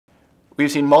We've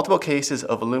seen multiple cases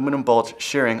of aluminum bolts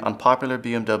shearing on popular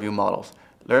BMW models.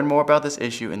 Learn more about this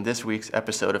issue in this week's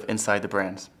episode of Inside the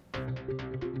Brands.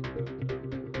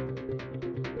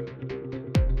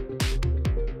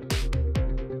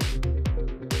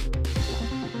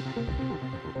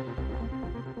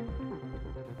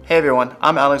 Hey everyone,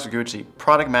 I'm Alex Ragucci,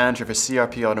 Product Manager for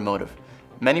CRP Automotive.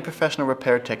 Many professional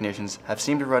repair technicians have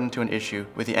seemed to run into an issue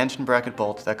with the engine bracket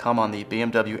bolts that come on the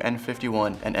BMW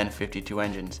N51 and N52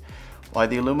 engines. While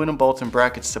the aluminum bolts and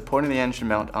brackets supporting the engine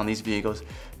mount on these vehicles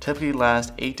typically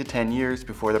last 8 to 10 years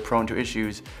before they're prone to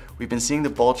issues, we've been seeing the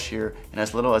bolts shear in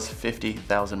as little as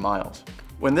 50,000 miles.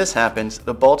 When this happens,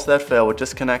 the bolts that fail will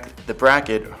disconnect the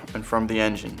bracket from the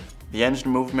engine. The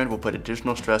engine movement will put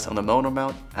additional stress on the motor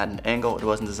mount at an angle it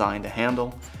wasn't designed to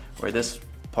handle, where this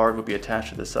part will be attached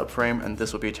to the subframe and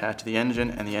this will be attached to the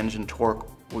engine, and the engine torque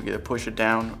will either push it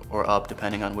down or up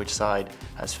depending on which side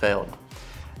has failed.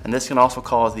 And this can also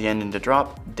cause the engine to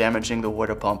drop, damaging the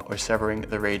water pump or severing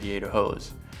the radiator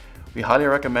hose. We highly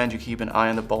recommend you keep an eye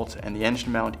on the bolts and the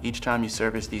engine mount each time you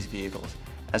service these vehicles.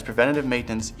 As preventative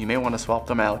maintenance, you may want to swap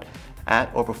them out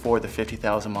at or before the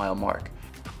 50,000 mile mark.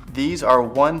 These are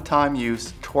one-time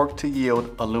use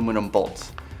torque-to-yield aluminum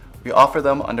bolts. We offer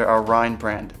them under our Rein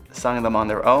brand, selling them on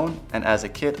their own and as a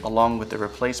kit along with the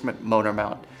replacement motor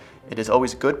mount. It is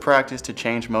always good practice to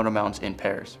change motor mounts in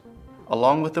pairs.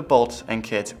 Along with the bolts and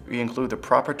kits, we include the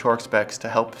proper torque specs to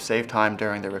help save time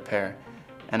during the repair.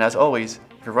 And as always,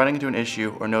 if you're running into an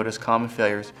issue or notice common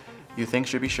failures you think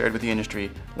should be shared with the industry,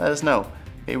 let us know.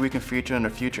 Maybe we can feature in a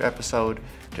future episode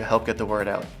to help get the word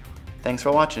out. Thanks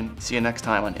for watching. See you next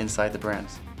time on Inside the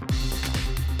Brands.